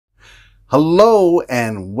Hello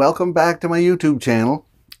and welcome back to my YouTube channel.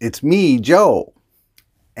 It's me, Joe.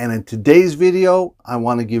 And in today's video, I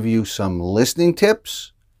want to give you some listening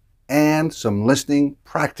tips and some listening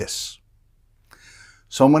practice.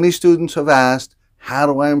 So many students have asked, how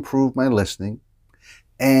do I improve my listening?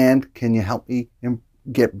 And can you help me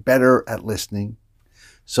get better at listening?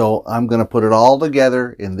 So I'm going to put it all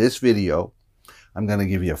together in this video. I'm going to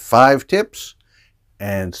give you 5 tips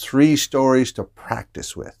and 3 stories to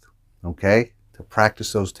practice with. Okay, to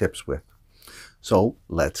practice those tips with. So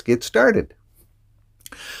let's get started.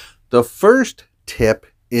 The first tip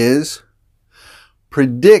is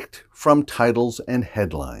predict from titles and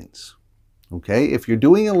headlines. Okay, if you're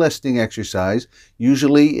doing a listening exercise,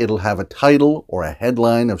 usually it'll have a title or a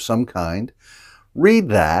headline of some kind. Read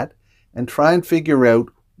that and try and figure out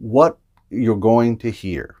what you're going to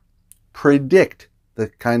hear. Predict the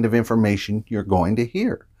kind of information you're going to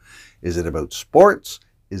hear. Is it about sports?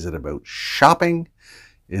 Is it about shopping?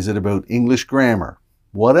 Is it about English grammar?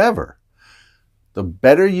 Whatever. The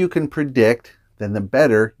better you can predict, then the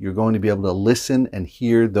better you're going to be able to listen and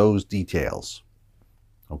hear those details.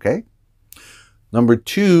 Okay? Number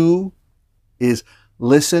 2 is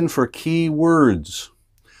listen for key words.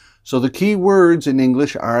 So the key words in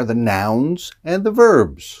English are the nouns and the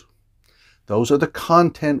verbs. Those are the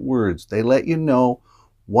content words. They let you know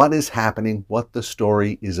what is happening, what the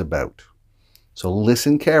story is about. So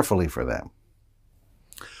listen carefully for them.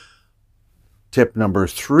 Tip number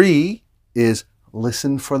 3 is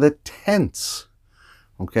listen for the tense.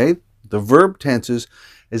 Okay, the verb tenses,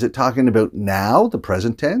 is it talking about now, the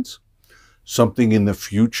present tense? Something in the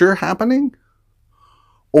future happening?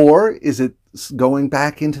 Or is it going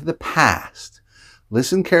back into the past?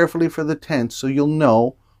 Listen carefully for the tense so you'll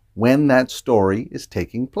know when that story is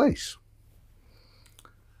taking place.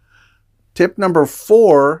 Tip number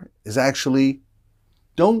 4 is actually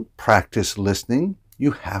don't practice listening.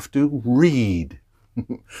 You have to read.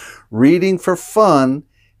 Reading for fun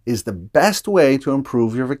is the best way to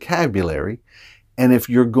improve your vocabulary. And if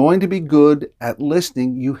you're going to be good at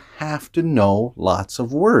listening, you have to know lots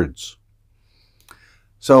of words.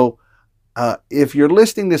 So if you're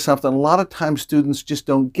listening to something, a lot of times students just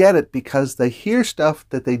don't get it because they hear stuff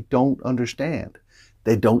that they don't understand.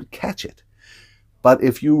 They don't catch it. But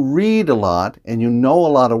if you read a lot and you know a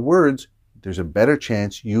lot of words, there's a better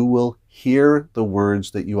chance you will hear the words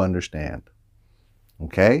that you understand.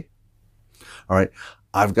 Okay? All right.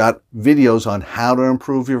 I've got videos on how to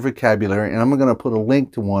improve your vocabulary, and I'm going to put a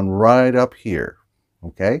link to one right up here.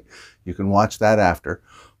 Okay? You can watch that after.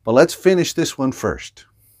 But let's finish this one first.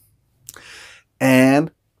 And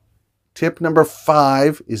tip number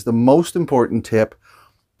 5 is the most important tip.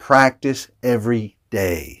 Practice every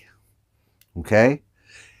day. Okay?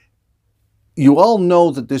 You all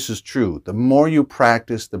know that this is true. The more you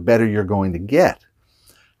practice, the better you're going to get.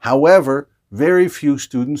 However, very few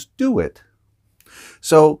students do it.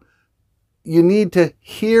 So you need to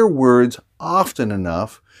hear words often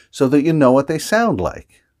enough so that you know what they sound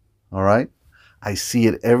like. All right? I see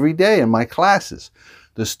it every day in my classes.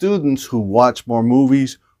 The students who watch more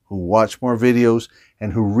movies, who watch more videos,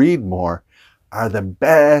 and who read more are the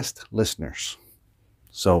best listeners.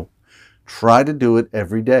 So try to do it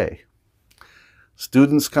every day.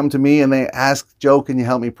 Students come to me and they ask, Joe, can you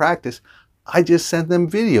help me practice? I just send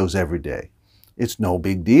them videos every day. It's no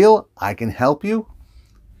big deal. I can help you.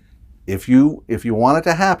 If you want it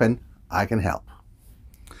to happen, I can help.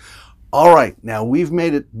 All right, now we've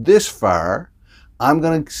made it this far. I'm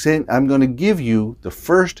going to give you the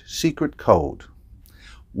first secret code.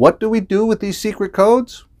 What do we do with these secret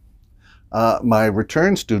codes? My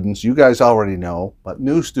return students, you guys already know, but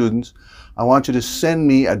new students, I want you to send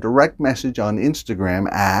me a direct message on Instagram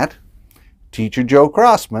at Teacher Joe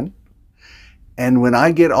Crossman. And when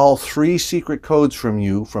I get all 3 secret codes from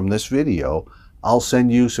you from this video, I'll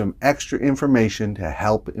send you some extra information to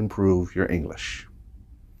help improve your English.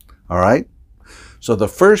 All right? So the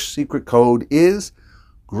first secret code is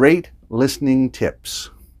great listening tips.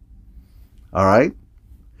 All right?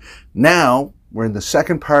 Now, we're in the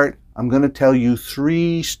second part. I'm going to tell you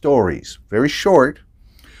 3 stories. Very short,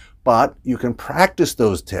 but you can practice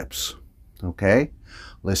those tips. Okay?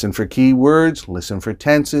 Listen for key words, listen for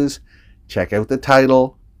tenses, check out the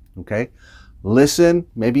title. Okay? Listen,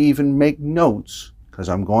 maybe even make notes, because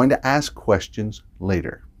I'm going to ask questions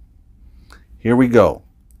later. Here we go.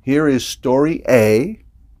 Here is story A,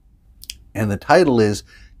 and the title is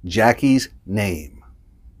Jackie's Name.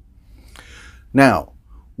 Now,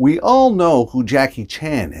 we all know who Jackie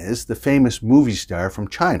Chan is, the famous movie star from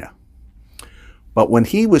China. But when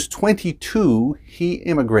he was 22, he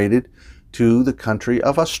immigrated to the country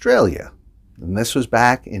of Australia. And this was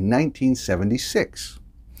back in 1976.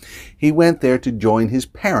 He went there to join his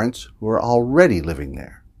parents, who were already living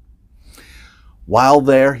there. While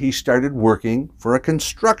there, he started working for a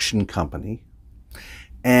construction company,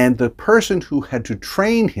 and the person who had to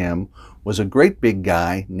train him was a great big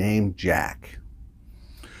guy named Jack.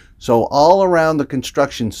 So all around the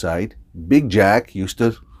construction site, Big Jack used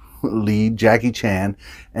to lead Jackie Chan,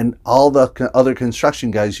 and all the other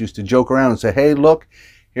construction guys used to joke around and say, "Hey, look,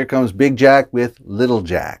 here comes Big Jack with Little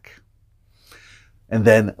Jack." And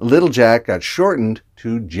then Little Jack got shortened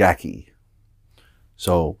to Jackie.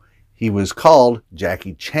 So he was called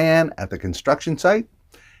Jackie Chan at the construction site,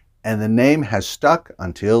 and the name has stuck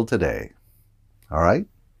until today. All right?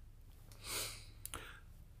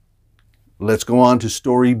 Let's go on to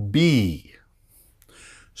story B.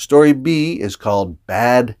 Story B is called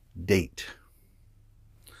Bad Date.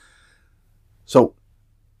 So,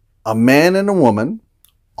 a man and a woman,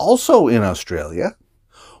 also in Australia,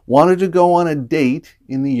 wanted to go on a date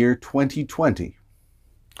in the year 2020.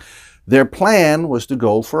 Their plan was to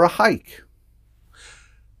go for a hike.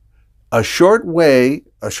 A short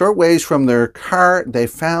ways from their car, they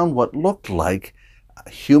found what looked like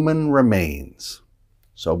human remains.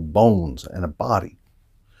 So bones and a body.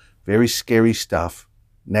 Very scary stuff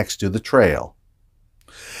next to the trail.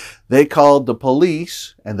 They called the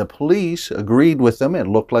police, and the police agreed with them. It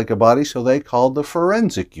looked like a body, so they called the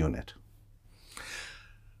forensic unit.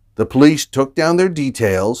 The police took down their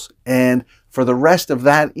details, and for the rest of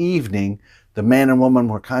that evening, the man and woman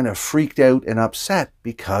were kind of freaked out and upset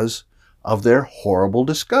because of their horrible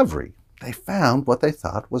discovery. They found what they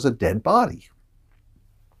thought was a dead body.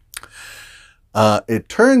 It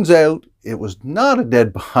turns out it was not a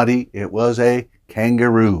dead body, it was a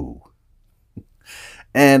kangaroo.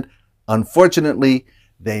 And unfortunately,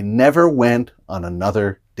 they never went on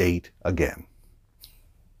another date again.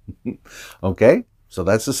 Okay, so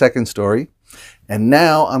that's the second story. And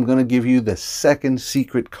now I'm going to give you the second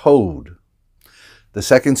secret code. The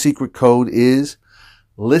second secret code is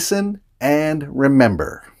listen and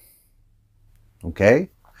remember. Okay,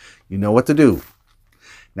 you know what to do.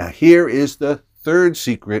 Now here is the third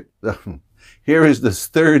secret. Here is the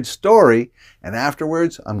third story, and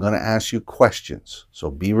afterwards I'm going to ask you questions, so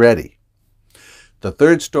be ready. The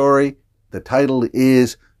third story, the title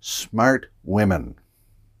is Smart Women.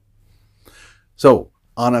 So,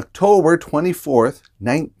 on October 24th,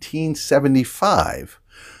 1975,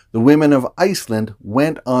 the women of Iceland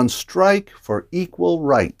went on strike for equal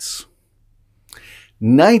rights.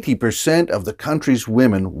 90% of the country's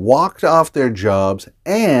women walked off their jobs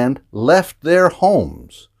and left their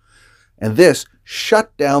homes. And this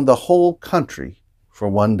shut down the whole country for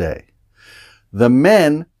one day. The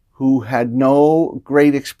men who had no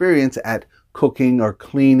great experience at cooking or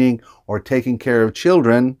cleaning or taking care of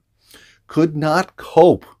children could not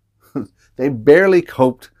cope. They barely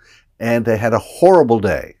coped, and they had a horrible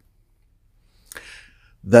day.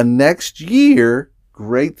 The next year,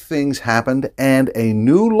 great things happened, and a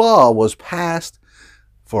new law was passed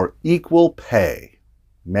for equal pay.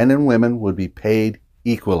 Men and women would be paid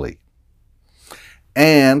equally.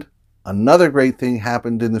 And another great thing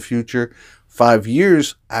happened in the future. 5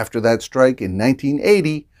 years after that strike, in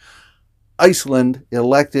 1980, Iceland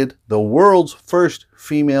elected the world's first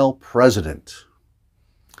female president.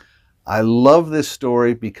 I love this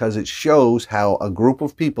story because it shows how a group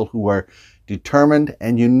of people who are determined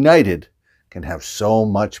and united can have so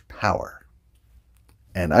much power.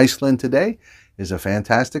 And Iceland today is a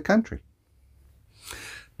fantastic country.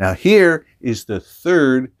 Now here is the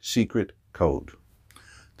third secret code.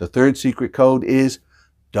 The third secret code is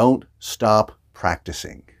don't stop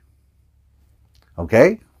practicing.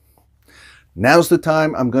 Okay? Now's the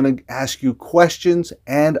time I'm going to ask you questions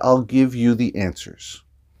and I'll give you the answers.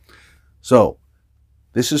 So,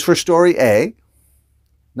 this is for story A.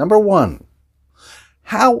 Number 1.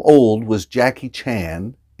 How old was Jackie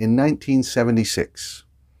Chan in 1976?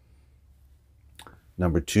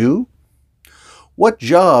 Number 2. What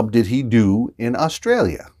job did he do in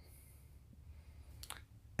Australia?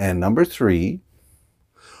 And number 3.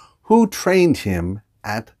 Who trained him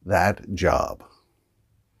at that job?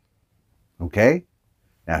 Okay,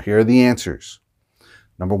 now here are the answers.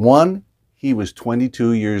 Number 1, he was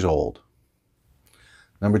 22 years old.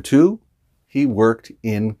 Number 2, he worked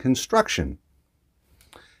in construction.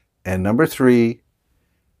 And number 3,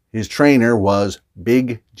 his trainer was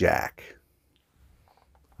Big Jack.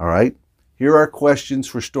 All right, here are questions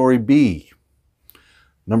for story B.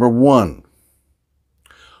 Number 1,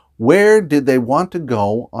 where did they want to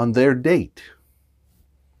go on their date?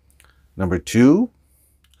 Number 2,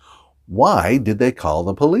 why did they call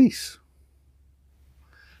the police?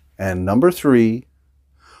 And number 3,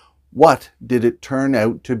 what did it turn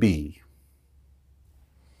out to be?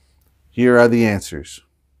 Here are the answers.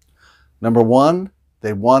 Number 1,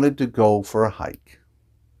 they wanted to go for a hike.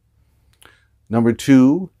 Number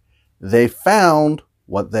 2, they found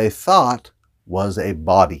what they thought was a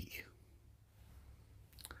body.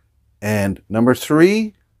 And number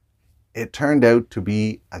 3, it turned out to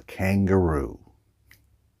be a kangaroo.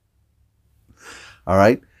 All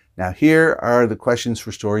right, now here are the questions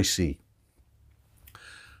for story C.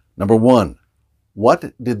 Number 1,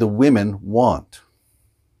 what did the women want?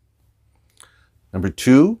 Number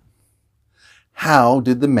 2, how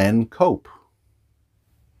did the men cope?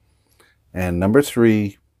 And number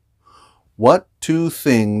 3, what 2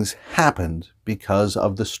 things happened because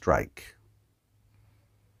of the strike?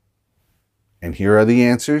 And here are the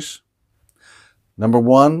answers. Number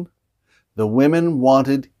 1, the women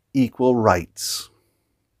wanted equal rights.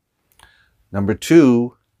 Number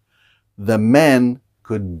 2, the men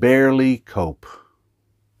could barely cope.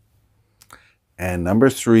 And number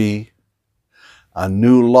 3, a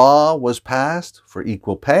new law was passed for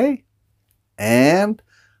equal pay, and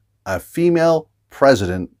a female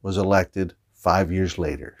president was elected 5 years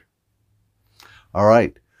later. All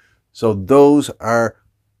right, so those are,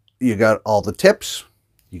 you got all the tips,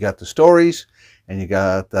 you got the stories, and you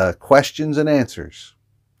got the questions and answers.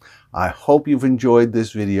 I hope you've enjoyed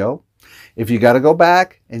this video. If you got to go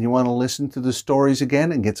back and you want to listen to the stories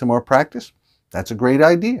again and get some more practice, that's a great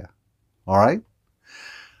idea. All right.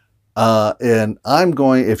 And I'm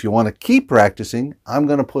going, if you want to keep practicing, I'm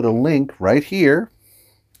going to put a link right here.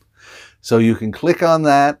 So you can click on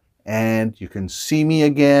that and you can see me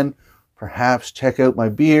again. Perhaps check out my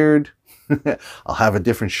beard. I'll have a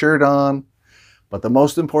different shirt on. But the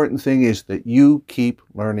most important thing is that you keep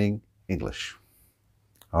learning English.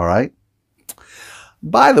 All right.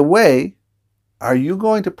 By the way, are you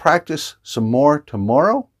going to practice some more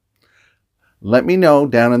tomorrow? Let me know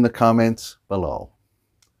down in the comments below.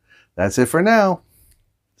 That's it for now.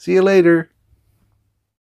 See you later.